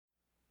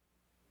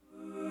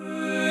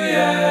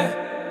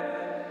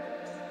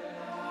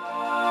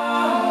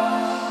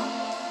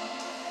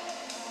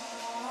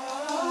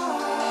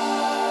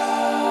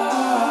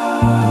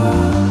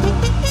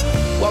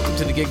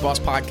the Gig Boss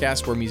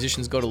Podcast, where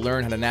musicians go to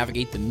learn how to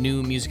navigate the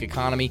new music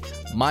economy.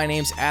 My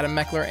name's Adam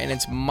Meckler, and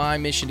it's my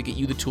mission to get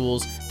you the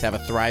tools to have a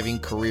thriving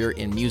career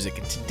in music.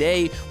 And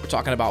today, we're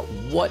talking about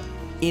what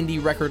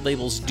indie record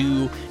labels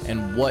do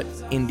and what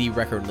indie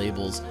record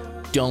labels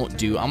don't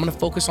do. I'm going to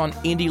focus on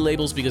indie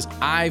labels because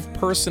I've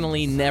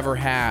personally never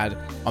had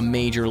a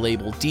major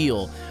label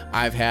deal.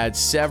 I've had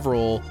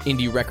several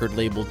indie record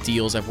label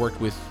deals. I've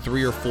worked with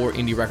 3 or 4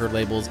 indie record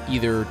labels,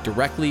 either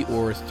directly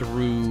or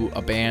through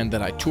a band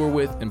that I tour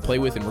with and play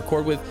with and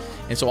record with.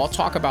 And so I'll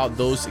talk about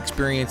those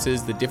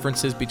experiences, the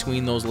differences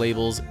between those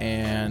labels,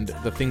 and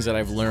the things that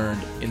I've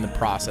learned in the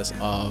process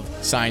of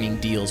signing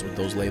deals with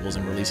those labels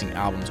and releasing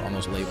albums on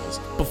those labels.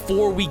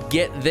 Before we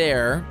get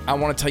there, I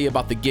want to tell you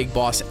about the Gig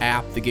Boss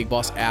app. The Gig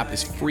Boss app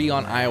is free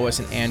on iOS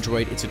and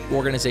Android. It's an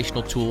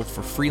organizational tool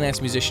for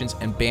freelance musicians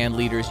and band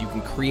leaders. You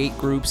can create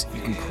groups,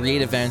 you can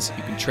create events,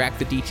 you can track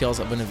the details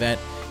of an event,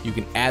 you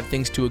can add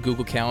things to a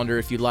Google Calendar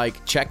if you'd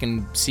like, check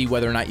and see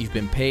whether or not you've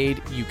been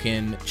paid. You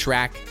can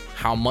track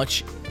how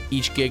much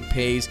each gig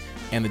pays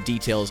and the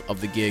details of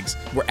the gigs.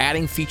 We're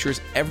adding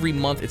features every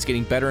month. It's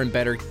getting better and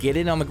better. Get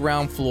in on the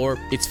ground floor.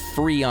 It's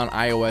free on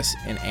iOS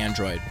and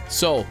Android.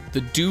 So,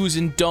 the do's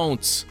and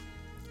don'ts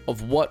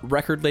of what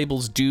record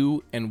labels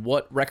do and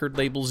what record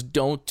labels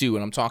don't do.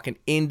 And I'm talking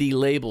indie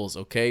labels,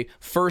 okay?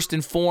 First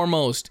and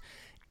foremost,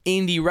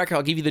 indie record,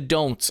 I'll give you the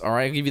don'ts, all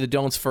right? I'll give you the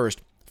don'ts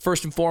first.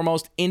 First and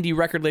foremost, indie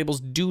record labels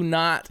do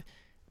not,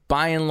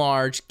 by and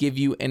large, give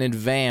you an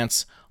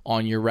advance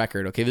on your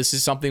record, okay? This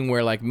is something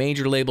where like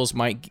major labels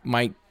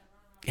might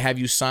have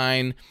you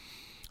sign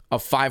a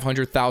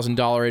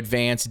 $500,000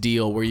 advance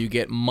deal where you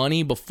get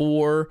money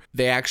before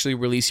they actually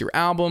release your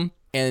album,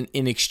 and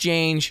in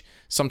exchange,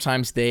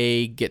 sometimes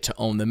they get to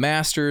own the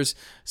masters,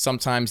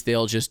 sometimes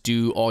they'll just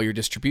do all your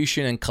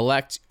distribution and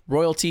collect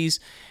royalties.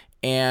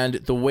 And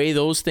the way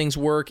those things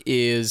work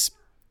is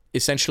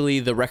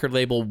essentially the record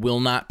label will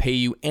not pay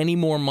you any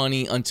more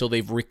money until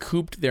they've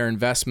recouped their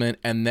investment,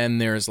 and then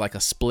there's like a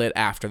split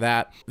after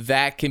that.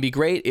 That can be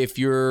great if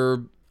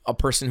you're a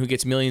person who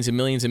gets millions and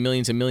millions and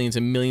millions and millions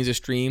and millions of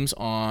streams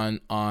on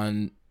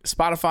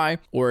Spotify,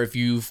 or if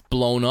you've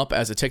blown up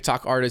as a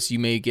TikTok artist, you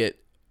may get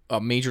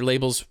major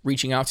labels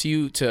reaching out to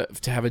you to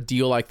have a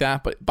deal like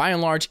that. But by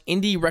and large,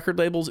 indie record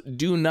labels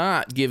do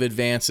not give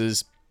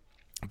advances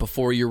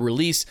before your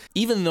release,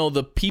 even though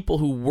the people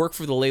who work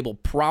for the label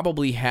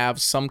probably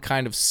have some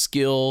kind of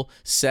skill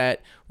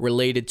set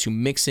related to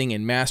mixing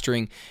and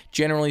mastering.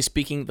 Generally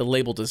speaking, the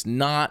label does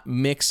not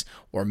mix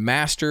or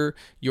master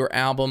your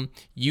album.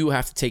 You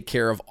have to take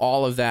care of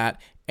all of that.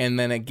 And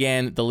then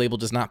again, the label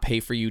does not pay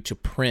for you to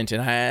print.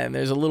 And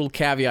there's a little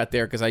caveat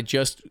there because I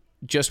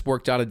just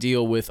worked out a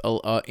deal with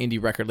a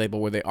indie record label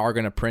where they are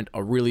going to print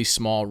a really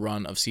small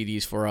run of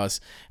CDs for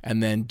us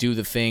and then do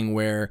the thing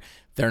where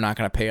they're not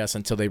going to pay us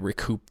until they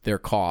recoup their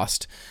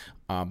cost.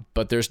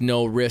 But there's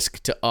no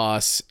risk to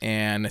us,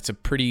 and it's a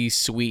pretty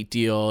sweet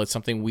deal. It's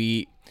something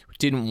we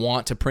didn't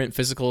want to print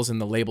physicals,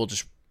 and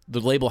the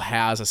label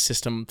has a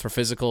system for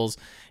physicals,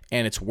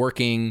 and it's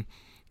working,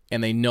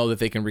 and they know that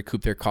they can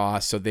recoup their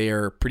costs, so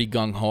they're pretty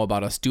gung-ho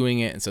about us doing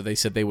it, and so they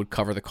said they would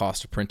cover the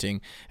cost of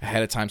printing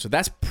ahead of time. So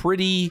that's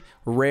pretty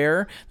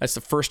rare. That's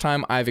the first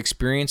time I've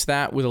experienced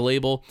that with a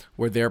label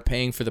where they're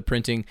paying for the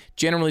printing.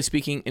 Generally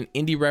speaking, an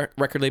indie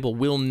record label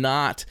will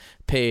not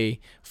pay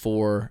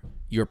for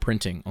your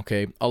printing,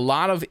 okay? A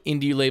lot of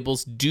indie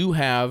labels do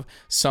have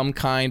some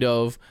kind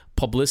of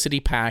publicity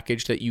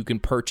package that you can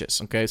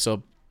purchase, okay?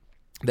 So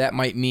that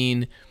might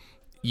mean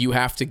you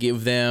have to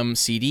give them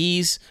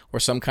CDs or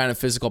some kind of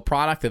physical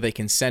product that they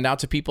can send out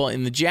to people.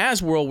 In the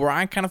jazz world where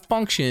I kind of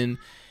function,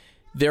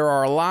 there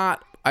are a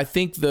lot, I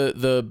think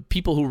the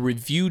people who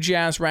review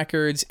jazz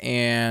records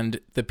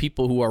and the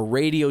people who are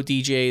radio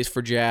DJs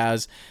for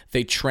jazz,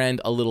 they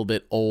trend a little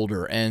bit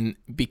older. And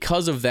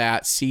because of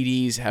that,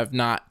 CDs have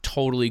not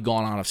totally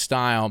gone out of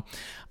style.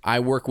 I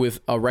work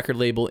with a record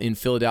label in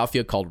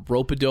Philadelphia called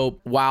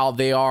Rope-A-Dope. While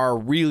they are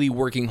really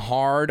working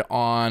hard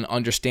on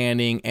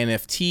understanding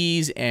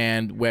NFTs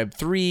and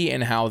Web3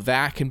 and how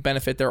that can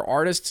benefit their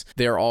artists,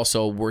 they're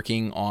also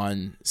working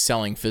on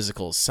selling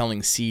physicals,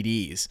 selling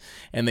CDs.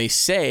 And they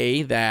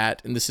say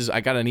that, and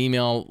I got an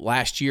email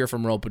last year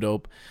from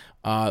Rope-A-Dope,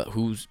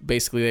 who's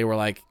basically, they were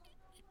like,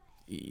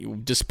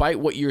 despite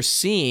what you're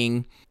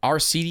seeing, our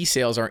CD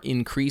sales are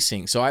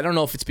increasing. So I don't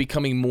know if it's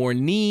becoming more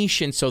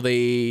niche, and so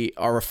they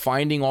are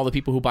finding all the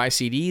people who buy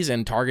CDs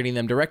and targeting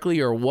them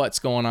directly, or what's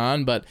going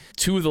on. But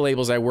 2 of the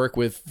labels I work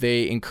with,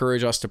 they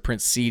encourage us to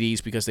print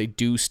CDs because they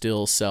do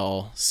still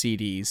sell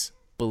CDs,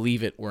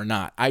 believe it or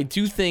not. I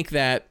do think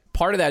that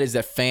part of that is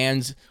that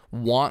fans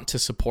want to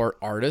support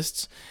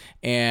artists,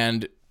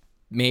 and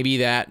maybe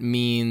that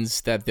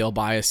means that they'll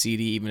buy a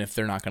CD even if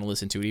they're not going to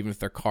listen to it, even if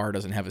their car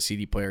doesn't have a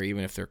CD player,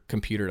 even if their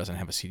computer doesn't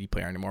have a CD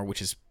player anymore, which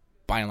is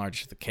by and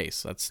large the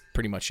case. That's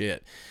pretty much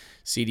it.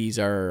 CDs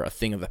are a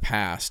thing of the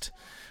past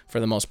for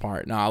the most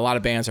part. Now, a lot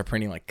of bands are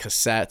printing like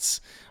cassettes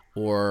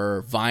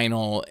or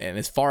vinyl, and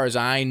as far as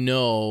I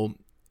know,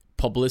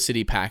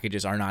 publicity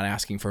packages are not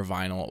asking for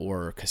vinyl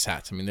or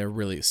cassettes. I mean, they're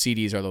really,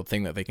 CDs are the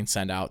thing that they can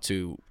send out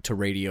to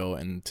radio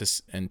and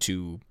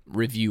to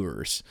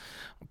reviewers,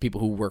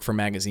 people who work for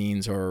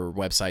magazines or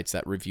websites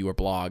that review, or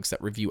blogs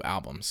that review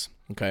albums.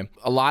 Okay,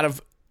 a lot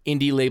of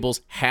indie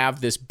labels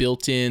have this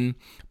built-in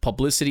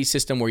publicity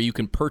system where you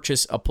can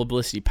purchase a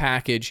publicity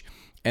package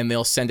and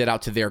they'll send it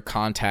out to their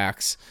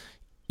contacts,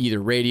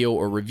 either radio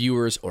or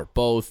reviewers or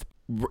both.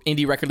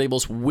 Indie record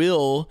labels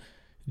will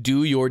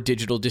do your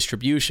digital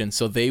distribution.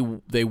 So they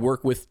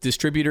work with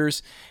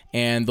distributors,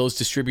 and those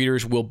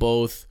distributors will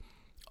both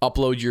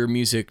upload your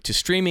music to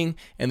streaming,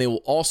 and they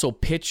will also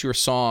pitch your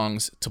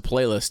songs to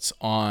playlists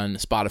on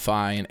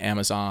Spotify and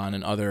Amazon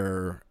and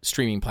other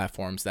streaming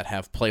platforms that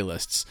have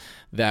playlists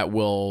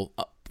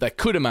that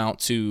could amount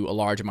to a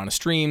large amount of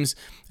streams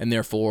and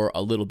therefore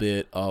a little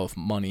bit of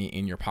money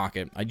in your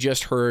pocket. I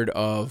just heard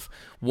of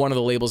one of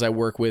the labels I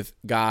work with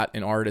got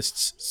an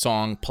artist's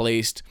song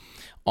placed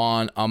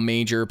on a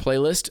major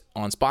playlist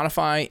on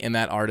Spotify, and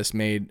that artist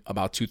made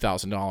about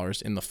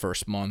 $2,000 in the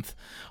first month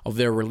of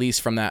their release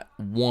from that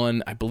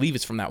one, I believe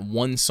it's from that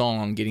one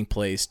song getting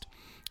placed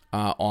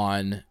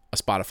on a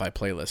Spotify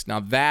playlist. Now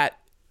that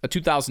a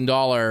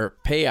 $2,000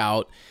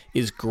 payout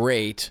is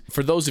great.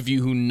 For those of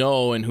you who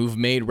know and who've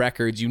made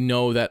records, you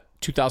know that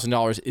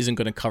 $2,000 isn't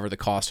going to cover the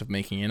cost of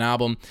making an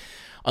album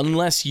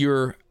unless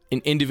you're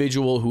an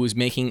individual who is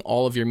making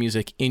all of your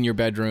music in your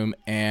bedroom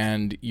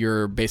and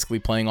you're basically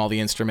playing all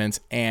the instruments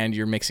and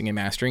you're mixing and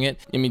mastering it.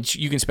 I mean,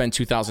 you can spend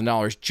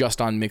 $2,000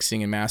 just on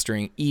mixing and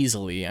mastering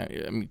easily. I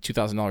mean,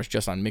 $2,000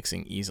 just on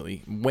mixing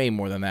easily. Way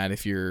more than that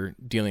if you're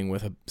dealing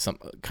with some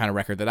kind of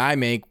record that I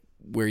make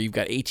where you've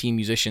got 18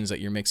 musicians that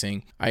you're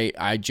mixing.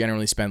 I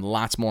generally spend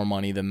lots more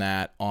money than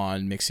that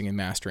on mixing and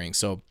mastering.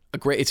 So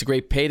it's a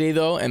great payday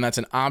though, and that's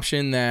an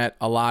option that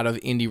a lot of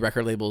indie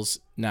record labels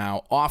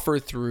now offer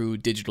through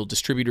digital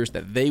distributors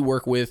that they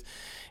work with.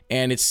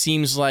 And it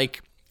seems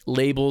like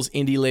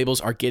indie labels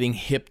are getting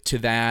hip to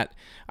that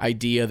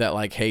idea that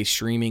like, hey,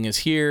 streaming is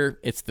here.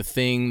 It's the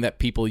thing that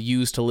people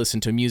use to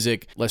listen to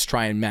music. Let's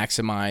try and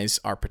maximize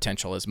our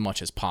potential as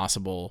much as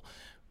possible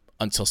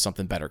until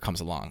something better comes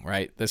along,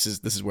 right? This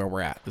is where we're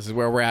at.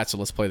 So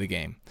let's play the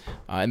game.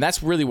 And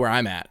that's really where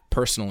I'm at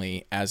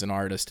personally as an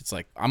artist. It's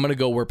like, I'm going to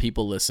go where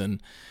people listen,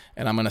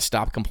 and I'm going to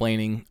stop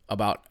complaining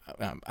about,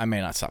 I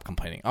may not stop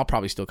complaining. I'll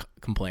probably still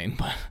complain,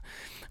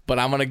 but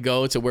I'm going to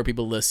go to where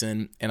people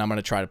listen, and I'm going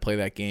to try to play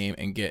that game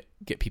and get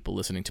people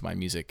listening to my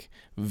music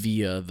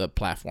via the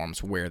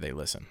platforms where they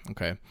listen.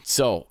 Okay.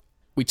 So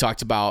we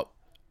talked about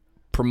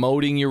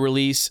promoting your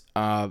release.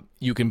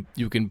 You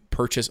can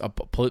purchase a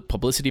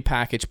publicity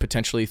package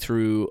potentially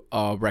through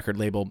a record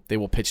label. They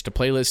will pitch to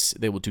playlists.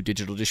 They will do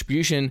digital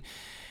distribution.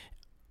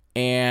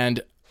 And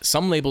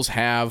some labels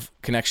have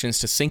connections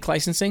to sync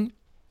licensing,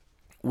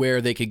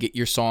 where they could get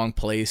your song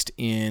placed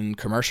in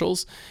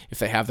commercials if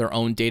they have their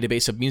own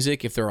database of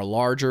music. If they're a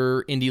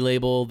larger indie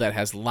label that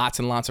has lots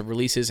and lots of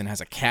releases and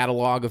has a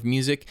catalog of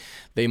music,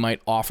 they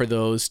might offer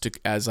those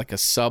as like a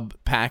sub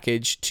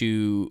package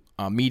to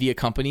media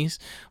companies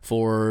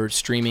for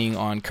streaming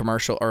on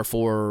commercial, or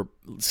for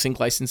sync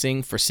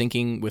licensing, for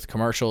syncing with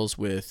commercials,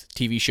 with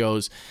TV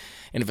shows.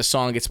 And if a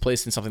song gets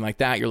placed in something like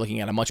that, you're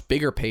looking at a much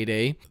bigger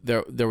payday.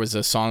 There was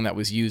a song that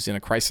was used in a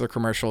Chrysler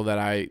commercial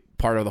that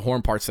part of the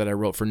horn parts that I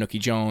wrote for Nookie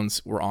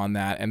Jones were on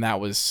that, and that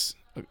was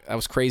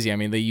crazy. I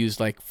mean, they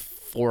used like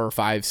 4 or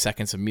 5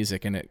 seconds of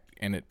music, and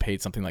it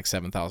paid something like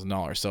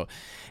 $7,000. So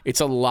it's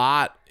a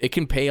lot. It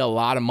can pay a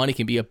lot of money. It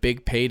can be a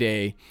big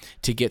payday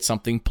to get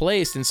something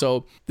placed. And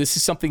so this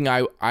is something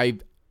I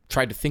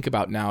tried to think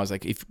about now, is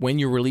like, when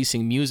you're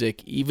releasing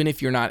music, even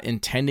if you're not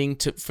intending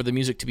for the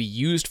music to be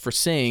used for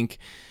sync,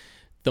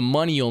 the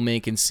money you'll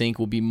make in sync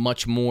will be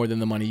much more than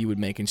the money you would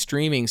make in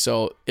streaming.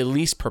 So at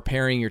least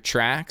preparing your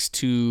tracks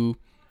to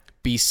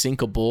be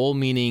syncable,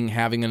 meaning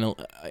having an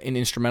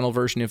instrumental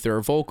version if there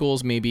are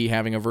vocals, maybe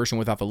having a version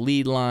without the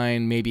lead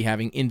line, maybe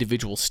having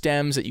individual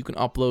stems that you can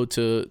upload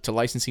to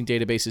licensing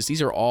databases.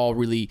 These are all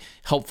really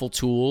helpful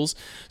tools.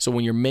 So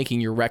when you're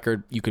making your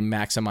record, you can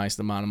maximize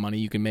the amount of money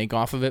you can make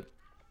off of it.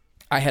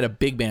 I had a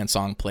big band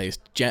song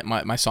placed,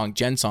 my song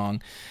Jen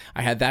Song.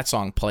 I had that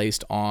song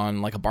placed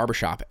on like a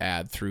barbershop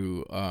ad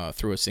through a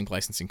sync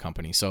licensing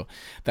company. So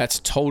that's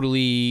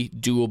totally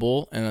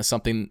doable, and that's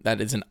something that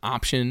is an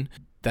option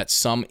that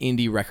some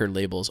indie record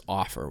labels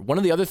offer. One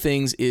of the other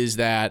things is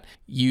that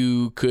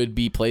you could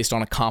be placed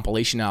on a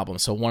compilation album.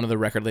 So one of the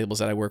record labels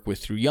that I work with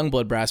through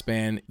Youngblood Brass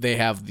Band, they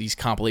have these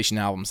compilation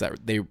albums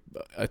that they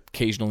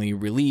occasionally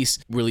release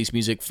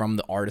music from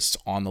the artists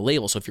on the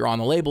label. So if you're on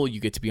the label, you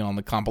get to be on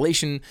the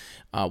compilation,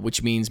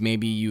 which means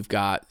maybe you've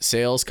got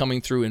sales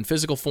coming through in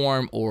physical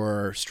form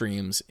or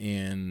streams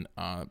in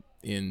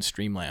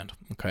Streamland,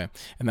 okay?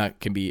 And that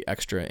can be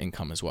extra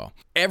income as well.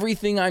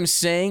 Everything I'm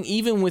saying,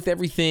 even with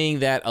everything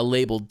that a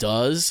label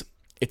does,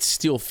 it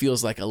still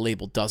feels like a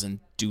label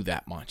doesn't do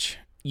that much.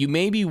 You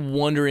may be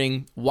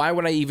wondering, why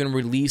would I even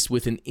release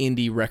with an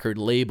indie record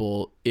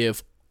label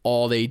if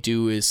all they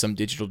do is some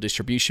digital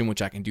distribution,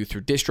 which I can do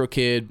through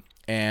DistroKid,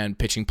 and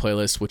pitching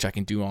playlists, which I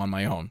can do on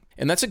my own?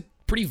 And that's a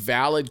pretty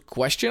valid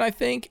question, I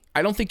think.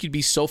 I don't think you'd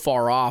be so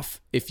far off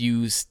if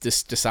you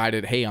just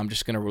decided, hey, I'm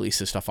just going to release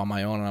this stuff on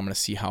my own and I'm going to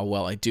see how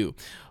well I do.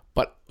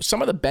 But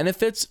some of the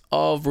benefits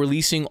of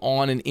releasing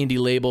on an indie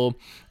label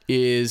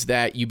is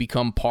that you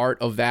become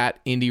part of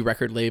that indie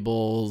record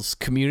label's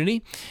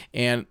community.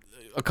 And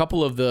a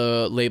couple of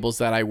the labels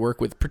that I work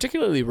with,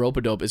 particularly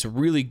Rope-A-Dope, is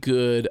really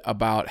good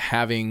about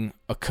having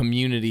a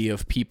community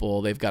of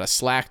people. They've got a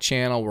Slack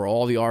channel where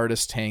all the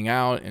artists hang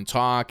out and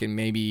talk and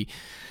maybe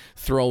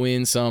throw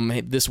in some,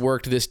 hey, this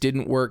worked, this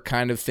didn't work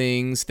kind of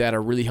things that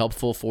are really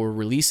helpful for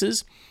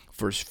releases.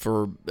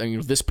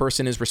 This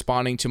person is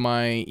responding to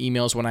my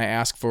emails when I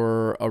ask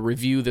for a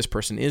review, this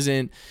person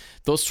isn't.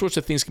 Those sorts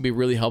of things can be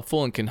really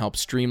helpful and can help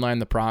streamline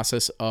the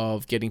process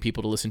of getting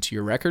people to listen to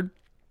your record.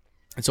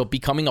 And so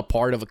becoming a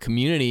part of a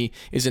community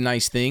is a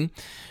nice thing.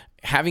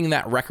 Having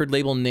that record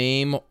label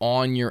name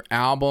on your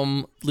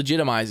album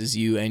legitimizes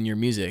you and your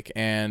music,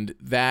 and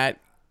that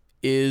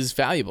is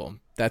valuable.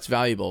 That's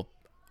valuable.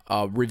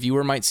 A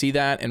reviewer might see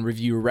that and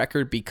review a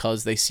record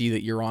because they see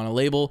that you're on a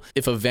label.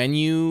 If a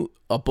venue,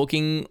 a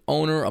booking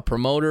owner, a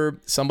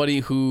promoter, somebody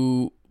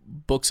who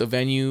books a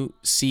venue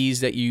sees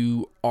that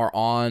you are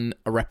on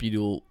a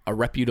reputable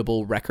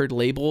record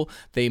label,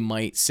 they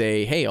might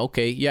say, hey,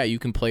 okay, yeah, you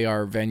can play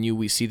our venue.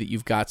 We see that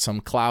you've got some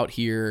clout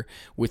here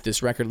with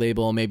this record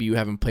label. Maybe you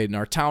haven't played in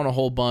our town a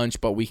whole bunch,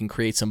 but we can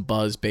create some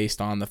buzz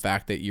based on the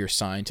fact that you're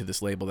signed to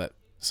this label that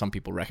some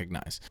people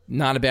recognize.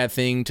 Not a bad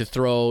thing to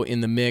throw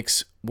in the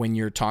mix when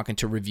you're talking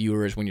to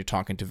reviewers, when you're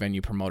talking to venue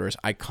promoters.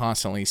 I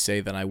constantly say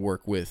that I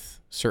work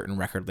with certain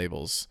record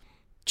labels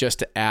just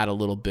to add a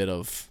little bit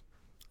of,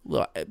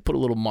 put a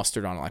little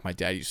mustard on it, like my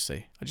dad used to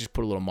say. I just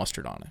put a little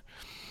mustard on it.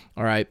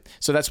 All right.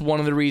 So that's one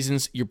of the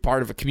reasons you're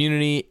part of a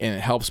community, and it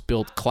helps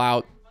build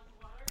clout,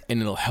 and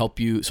it'll help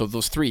you. So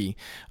those three,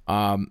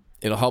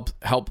 it'll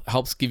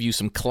helps give you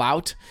some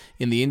clout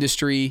in the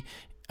industry.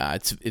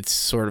 It's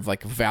sort of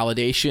like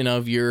validation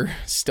of your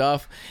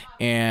stuff,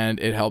 and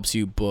it helps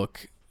you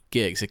book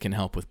gigs. It can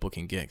help with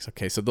booking gigs.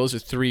 Okay, so those are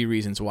three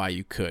reasons why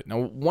you could. Now,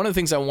 one of the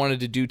things I wanted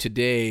to do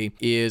today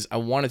is I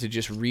wanted to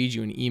just read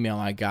you an email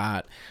I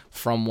got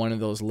from one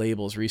of those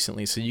labels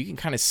recently, so you can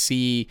kind of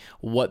see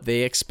what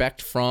they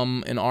expect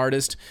from an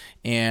artist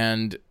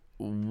and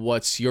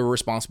what's your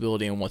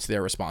responsibility and what's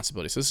their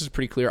responsibility. So this is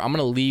pretty clear. I'm going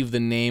to leave the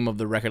name of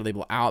the record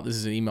label out. This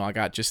is an email I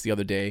got just the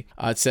other day.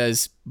 It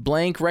says,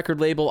 blank record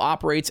label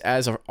operates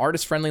as an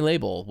artist-friendly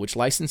label, which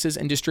licenses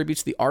and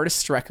distributes the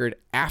artist's record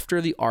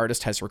after the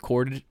artist has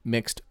recorded,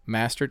 mixed,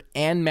 mastered,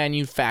 and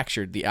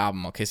manufactured the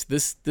album. Okay, so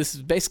this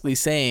is basically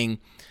saying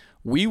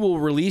we will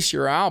release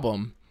your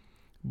album,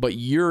 but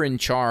you're in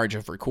charge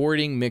of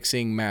recording,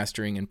 mixing,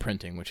 mastering, and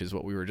printing, which is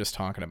what we were just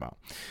talking about.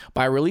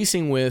 By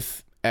releasing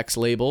with X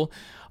label,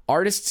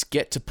 artists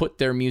get to put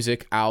their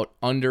music out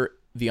under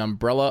the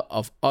umbrella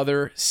of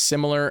other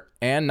similar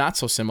and not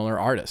so similar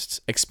artists,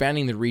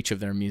 expanding the reach of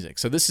their music.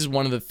 So this is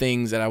one of the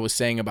things that I was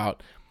saying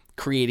about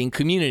creating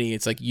community.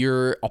 It's like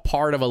you're a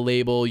part of a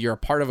label, you're a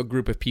part of a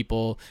group of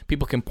people.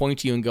 People can point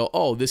to you and go,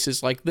 oh, this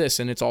is like this,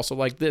 and it's also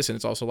like this, and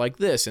it's also like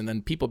this. And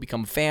then people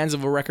become fans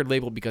of a record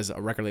label because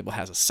a record label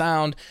has a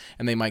sound,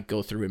 and they might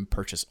go through and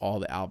purchase all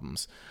the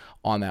albums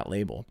on that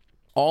label.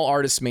 All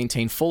artists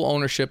maintain full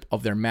ownership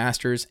of their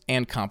masters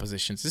and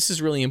compositions. This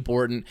is really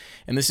important,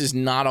 and this is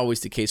not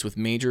always the case with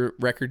major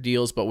record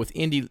deals, but with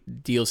indie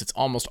deals, it's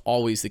almost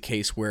always the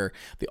case where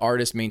the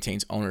artist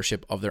maintains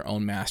ownership of their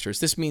own masters.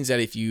 This means that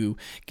if you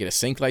get a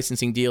sync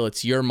licensing deal,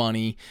 it's your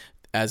money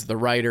as the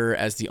writer,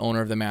 as the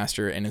owner of the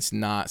master, and it's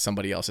not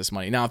somebody else's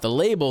money. Now, if the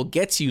label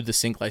gets you the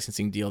sync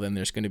licensing deal, then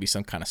there's going to be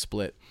some kind of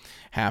split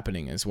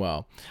happening as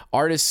well.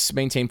 Artists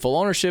maintain full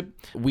ownership.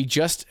 We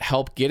just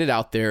help get it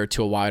out there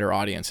to a wider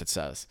audience, it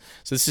says.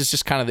 So this is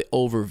just kind of the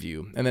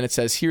overview. And then it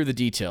says, here are the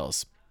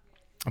details.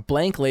 A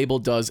blank label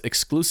does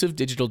exclusive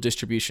digital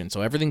distribution.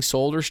 So everything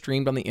sold or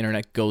streamed on the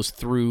internet goes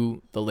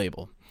through the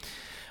label.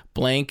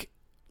 Blank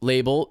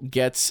label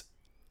gets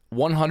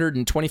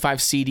 125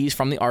 CDs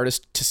from the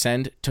artist to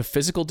send to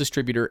physical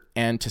distributor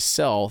and to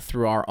sell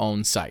through our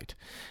own site.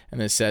 And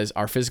it says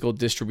our physical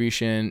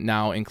distribution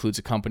now includes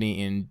a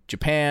company in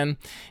Japan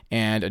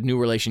and a new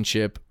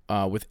relationship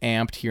with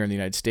Amped here in the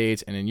United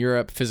States and in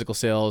Europe. Physical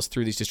sales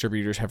through these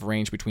distributors have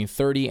ranged between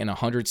 30 and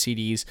 100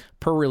 CDs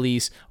per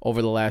release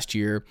over the last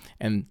year,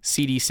 and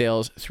CD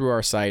sales through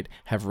our site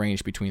have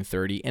ranged between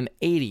 30 and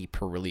 80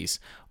 per release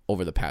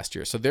over the past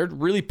year. So they're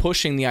really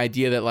pushing the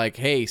idea that like,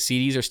 hey,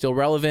 CDs are still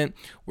relevant.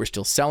 We're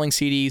still selling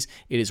CDs.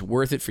 It is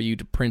worth it for you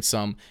to print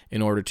some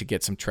in order to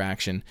get some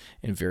traction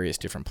in various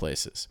different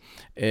places.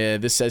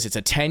 This says it's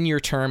a 10-year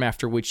term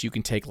after which you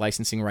can take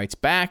licensing rights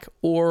back,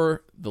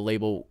 or the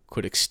label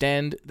could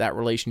extend that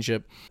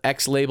relationship.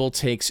 X label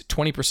takes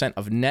 20%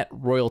 of net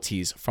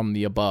royalties from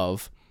the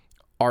above.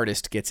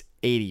 Artist gets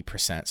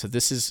 80%. So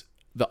this is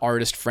the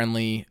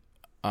artist-friendly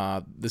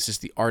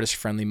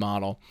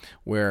model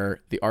where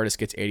the artist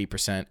gets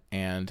 80%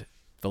 and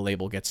the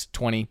label gets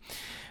 20%.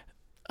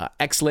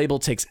 X label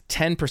takes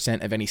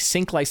 10% of any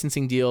sync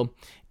licensing deal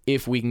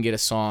if we can get a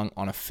song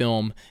on a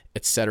film,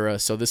 etc.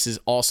 So this is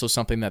also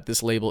something that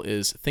this label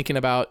is thinking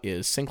about,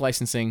 is sync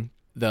licensing.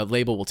 The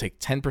label will take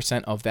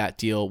 10% of that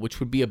deal, which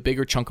would be a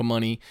bigger chunk of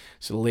money.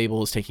 So the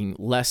label is taking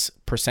less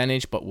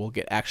percentage, but we'll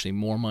get actually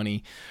more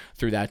money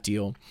through that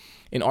deal.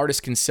 An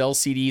artist can sell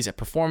CDs at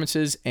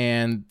performances,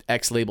 and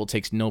X label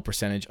takes no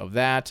percentage of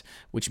that,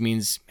 which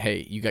means,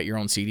 hey, you got your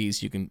own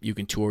CDs, you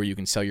can tour, you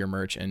can sell your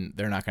merch, and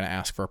they're not going to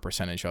ask for a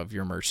percentage of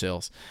your merch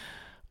sales.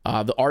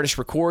 The artist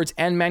records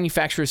and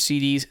manufactures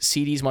CDs.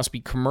 CDs must be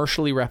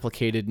commercially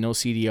replicated, no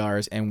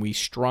CDRs, and we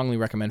strongly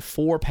recommend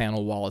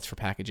 4-panel wallets for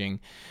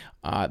packaging.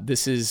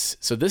 This is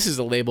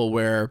a label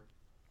where,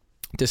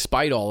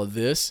 despite all of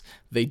this,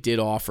 they did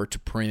offer to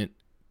print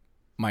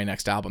my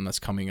next album that's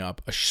coming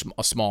up,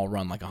 a small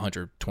run, like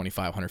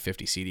 125,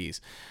 150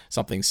 CDs,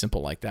 something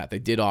simple like that. They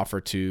did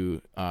offer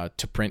to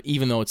print,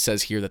 even though it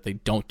says here that they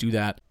don't do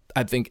that.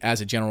 I think as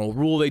a general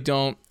rule, they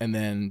don't, and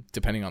then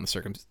depending on the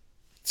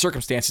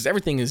circumstances,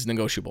 everything is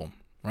negotiable,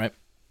 right?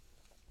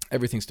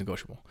 Everything's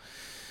negotiable.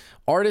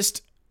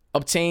 Artist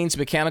obtains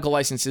mechanical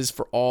licenses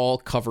for all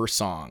cover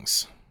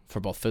songs, for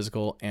both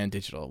physical and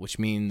digital, which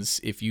means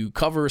if you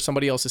cover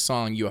somebody else's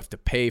song, you have to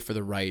pay for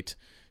the right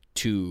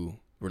to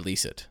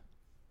release it.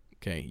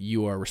 Okay,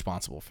 you are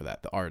responsible for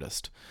that, the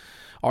artist.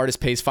 Artist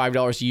pays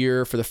 $5 a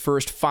year for the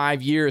first 5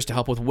 years to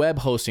help with web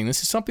hosting.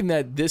 This is something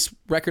that this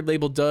record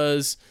label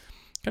does,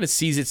 kind of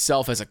sees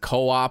itself as a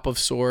co-op of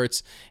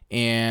sorts,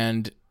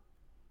 and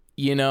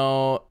I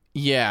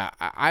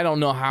don't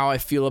know how I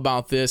feel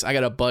about this. I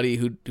got a buddy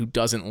who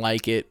doesn't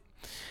like it,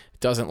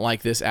 doesn't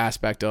like this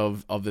aspect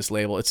of this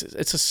label. It's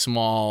a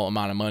small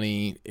amount of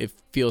money. It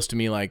feels to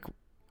me like,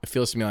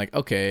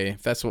 okay,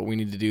 if that's what we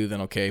need to do,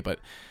 then okay. But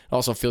it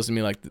also feels to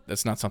me like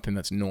that's not something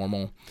that's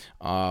normal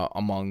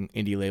among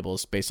indie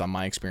labels based on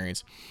my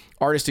experience.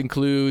 Artist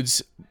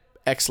includes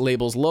X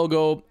label's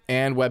logo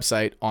and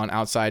website on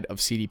outside of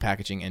CD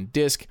packaging and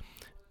disc,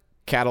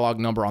 catalog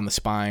number on the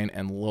spine,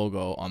 and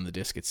logo on the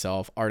disc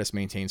itself. Artist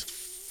maintains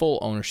full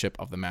ownership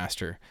of the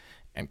master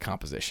and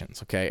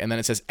compositions. Okay, and then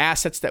it says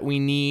assets that we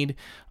need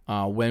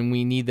when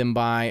we need them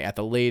by at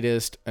the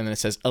latest, and then it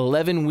says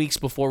 11 weeks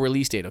before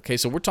release date. Okay,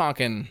 so we're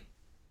talking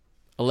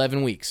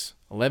 11 weeks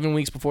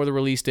before the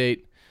release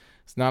date.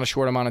 It's not a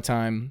short amount of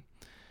time.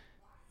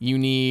 You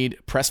need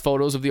press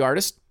photos of the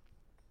artist,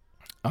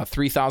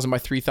 3,000 by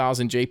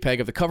 3,000 JPEG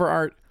of the cover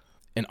art,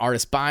 an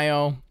artist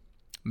bio,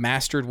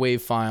 mastered WAV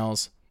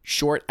files,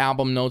 short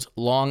album notes,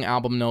 long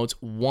album notes,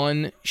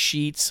 1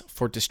 sheets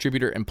for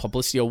distributor and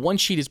publicity. One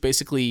sheet is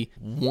basically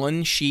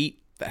one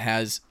sheet that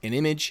has an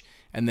image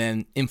and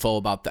then info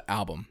about the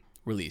album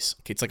release.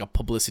 Okay, it's like a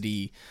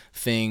publicity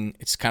thing.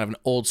 It's kind of an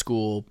old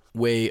school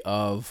way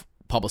of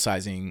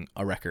publicizing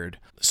a record.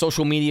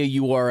 Social media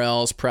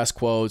URLs, press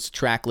quotes,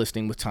 track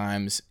listing with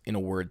times in a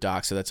Word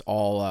doc. So that's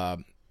all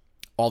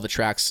the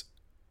tracks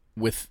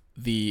with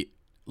the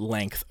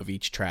length of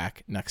each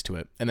track next to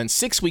it. And then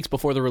 6 weeks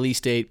before the release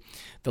date,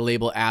 the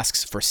label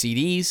asks for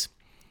CDs,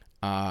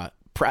 a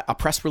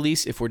press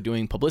release if we're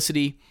doing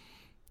publicity,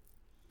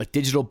 a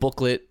digital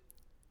booklet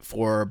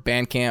for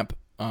Bandcamp.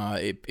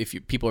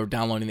 If people are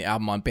downloading the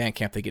album on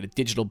Bandcamp, they get a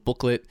digital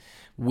booklet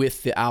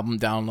with the album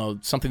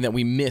download. Something that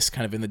we miss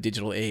kind of in the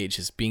digital age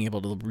is being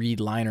able to read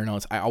liner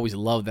notes. I always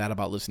loved that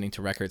about listening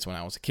to records when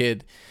I was a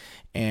kid.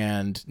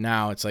 And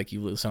now it's like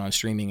you listen on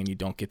streaming and you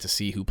don't get to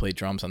see who played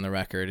drums on the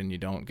record, and you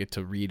don't get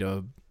to read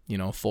a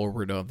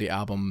forward of the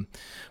album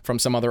from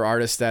some other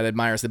artist that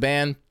admires the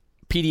band.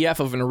 PDF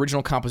of an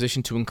original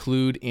composition to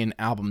include in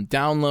album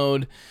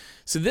download.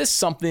 So this is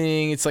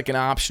something, it's like an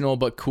optional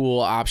but cool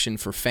option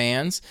for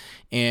fans,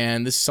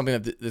 and this is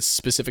something that's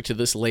specific to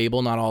this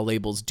label. Not all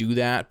labels do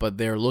that, but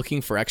they're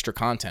looking for extra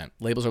content.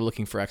 Labels are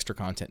looking for extra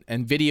content.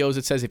 And videos,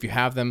 it says if you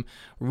have them,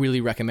 really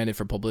recommended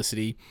for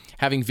publicity.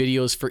 Having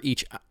videos for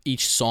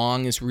each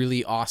song is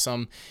really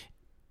awesome.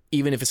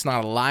 Even if it's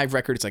not a live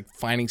record, it's like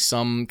finding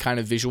some kind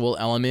of visual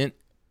element,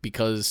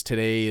 because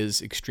today is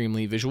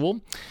extremely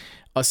visual.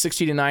 A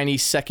 60 to 90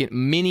 second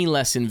mini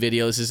lesson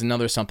video. This is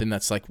another something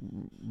that's like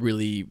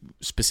really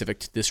specific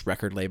to this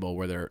record label,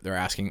 where they're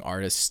asking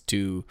artists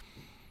to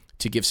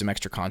give some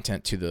extra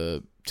content to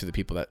the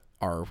people that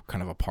are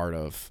kind of a part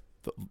of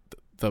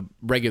the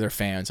regular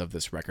fans of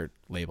this record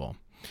label.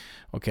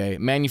 Okay,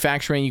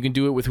 manufacturing, you can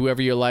do it with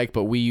whoever you like,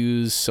 but we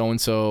use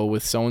so-and-so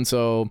with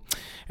so-and-so,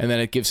 and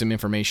then it gives some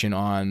information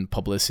on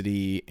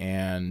publicity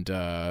and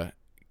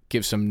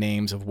gives some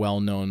names of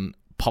well-known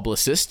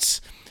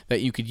publicists that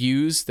you could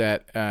use.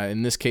 That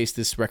in this case,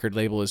 this record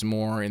label is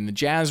more in the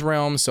jazz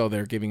realm, so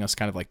they're giving us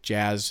kind of like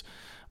jazz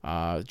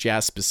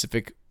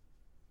specific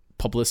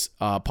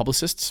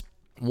publicists,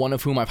 one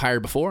of whom I've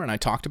hired before and I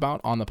talked about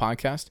on the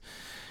podcast.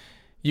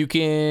 You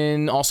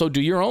can also do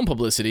your own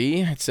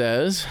publicity. It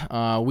says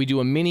we do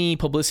a mini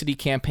publicity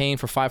campaign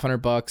for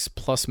 $500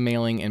 plus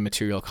mailing and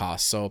material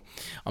costs. So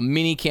a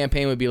mini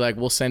campaign would be like,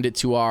 we'll send it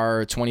to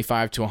our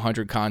 25 to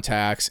 100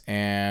 contacts,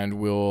 and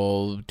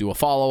we'll do a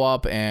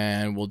follow-up,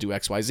 and we'll do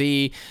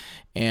XYZ,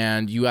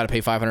 and you got to pay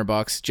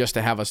 $500 just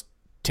to have us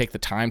take the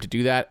time to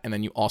do that. And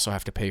then you also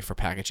have to pay for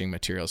packaging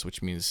materials,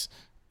 which means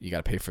you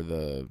got to pay for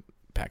the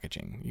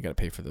packaging. You got to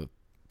pay for the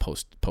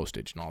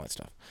postage and all that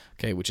stuff.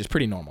 Okay, which is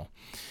pretty normal.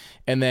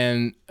 And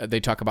then they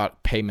talk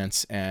about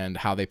payments and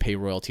how they pay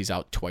royalties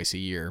out twice a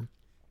year.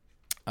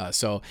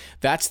 So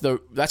that's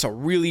a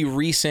really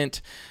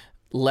recent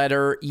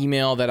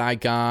email that I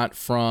got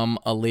from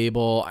a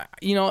label.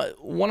 You know,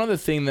 one other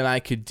thing that I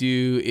could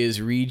do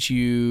is read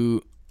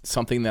you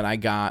something that I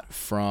got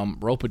from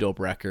Rope-A-Dope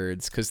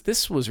Records, because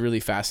this was really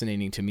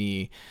fascinating to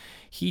me.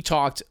 He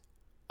talked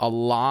a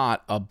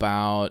lot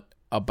about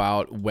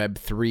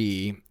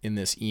Web3 in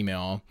this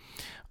email.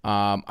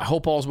 I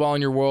hope all's well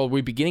in your world.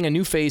 We're beginning a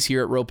new phase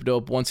here at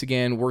Rope-A-Dope, once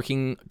again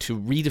working to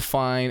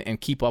redefine and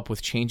keep up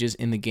with changes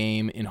in the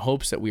game in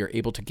hopes that we are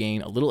able to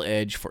gain a little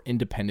edge for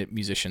independent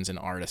musicians and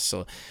artists.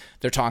 So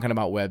they're talking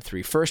about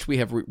Web3. First, we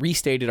have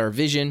restated our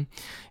vision.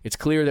 It's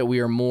clear that we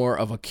are more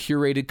of a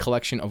curated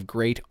collection of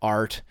great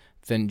art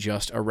than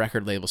just a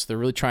record label. So they're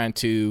really trying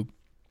to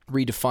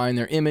redefine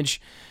their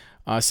image.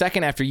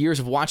 Second, after years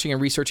of watching and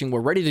researching,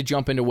 we're ready to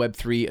jump into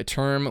Web3, a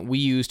term we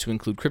use to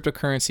include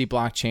cryptocurrency,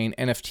 blockchain,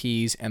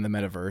 NFTs, and the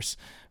metaverse,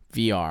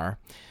 VR,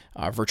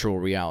 virtual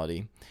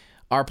reality.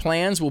 Our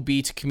plans will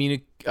be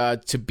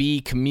to be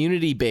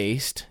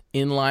community-based,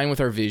 in line with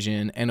our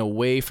vision, and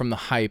away from the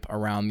hype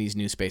around these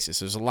new spaces.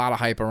 There's a lot of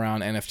hype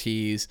around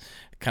NFTs,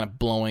 kind of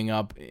blowing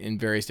up in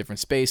various different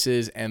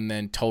spaces and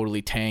then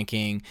totally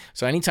tanking.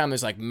 So anytime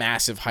there's like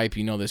massive hype,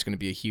 you know there's going to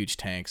be a huge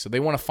tank. So they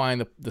want to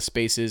find the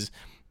spaces,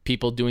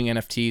 people doing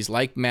NFTs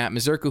like Matt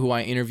Mazurka, who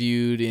I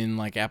interviewed in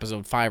like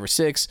episode 5 or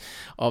 6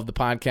 of the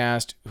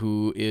podcast,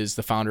 who is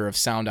the founder of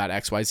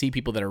Sound.xyz,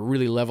 people that are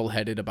really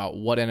level-headed about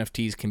what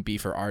NFTs can be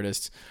for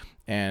artists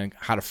and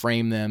how to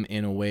frame them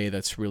in a way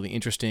that's really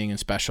interesting and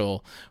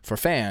special for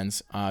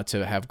fans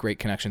to have great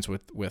connections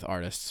with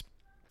artists.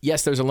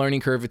 Yes, there's a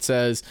learning curve, it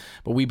says,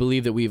 but we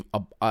believe that we've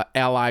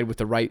allied with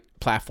the right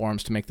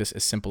platforms to make this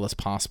as simple as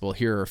possible.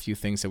 Here are a few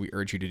things that we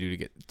urge you to do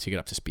to get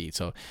up to speed.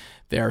 So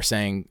they're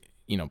saying,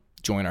 you know,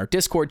 join our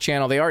Discord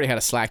channel. They already had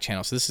a Slack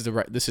channel, so this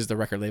is the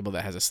record label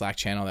that has a Slack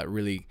channel that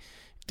really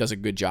does a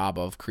good job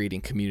of creating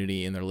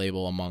community in their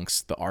label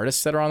amongst the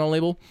artists that are on the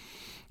label.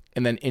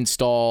 And then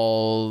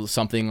install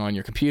something on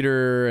your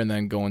computer, and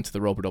then go into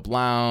the Rope-A-Dope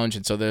Lounge.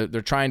 And so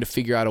they're trying to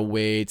figure out a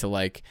way to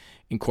like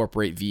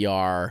incorporate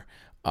VR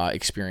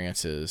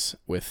experiences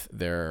with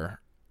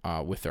their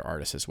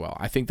artists as well.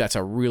 I think that's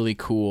a really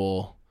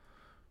cool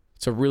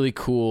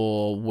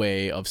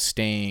way of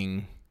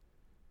staying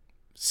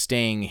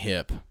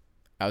hip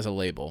as a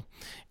label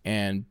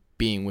and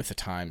being with the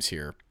times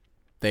here.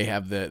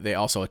 They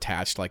also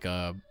attached like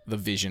the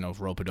vision of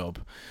Rope-A-Dope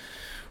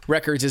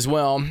Records as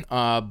well,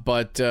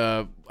 but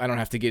I don't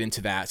have to get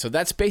into that. So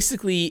that's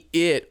basically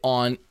it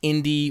on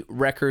indie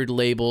record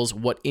labels,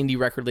 what indie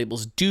record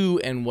labels do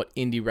and what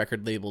indie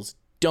record labels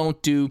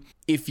don't do.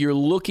 If you're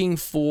looking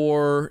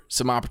for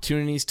some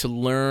opportunities to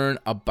learn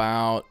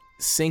about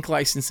sync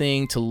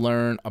licensing, to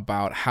learn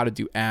about how to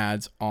do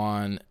ads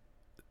on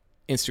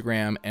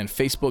Instagram and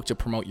Facebook to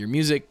promote your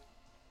music,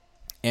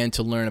 and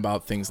to learn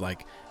about things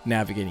like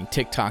navigating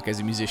TikTok as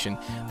a musician,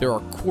 there are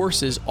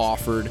courses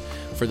offered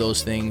for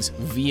those things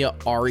via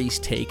Ari's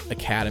Take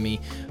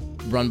Academy,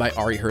 run by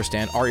Ari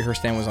Herstand. Ari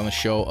Herstand was on the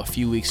show a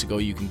few weeks ago.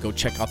 You can go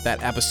check out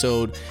that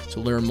episode to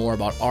learn more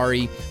about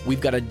Ari. We've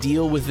got a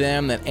deal with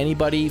them that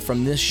anybody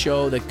from this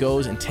show that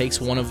goes and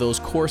takes one of those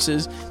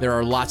courses, there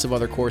are lots of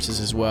other courses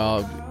as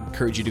well. I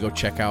encourage you to go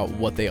check out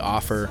what they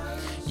offer.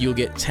 You'll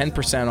get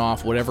 10%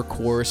 off whatever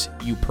course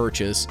you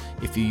purchase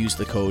if you use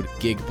the code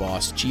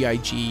GIGBOSS,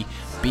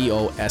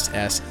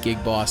 GIGBOSS,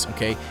 GIGBOSS,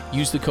 okay?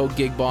 Use the code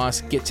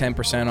GIGBOSS, get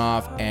 10%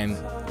 off, and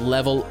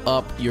level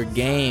up your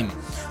game,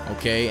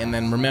 okay? And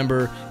then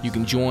remember, you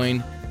can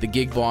join the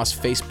Gig Boss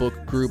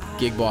Facebook group,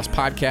 Gig Boss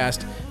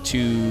Podcast,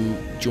 to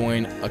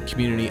join a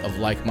community of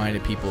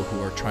like-minded people who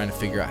are trying to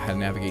figure out how to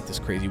navigate this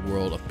crazy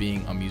world of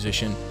being a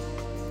musician,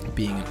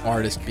 being an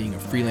artist, being a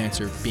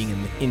freelancer, being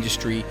in the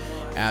industry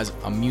as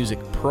a music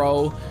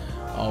pro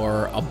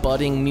or a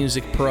budding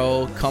music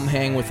pro. Come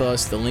hang with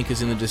us. The link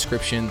is in the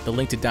description. The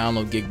link to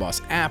download Gig Boss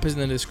app is in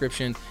the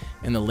description,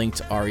 and the link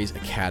to Ari's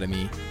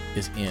Academy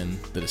is in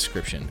the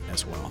description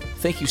as well.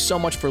 Thank you so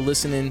much for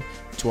listening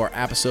to our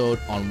episode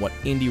on what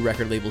indie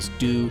record labels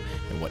do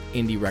and what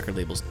indie record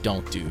labels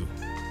don't do.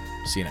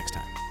 See you next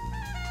time.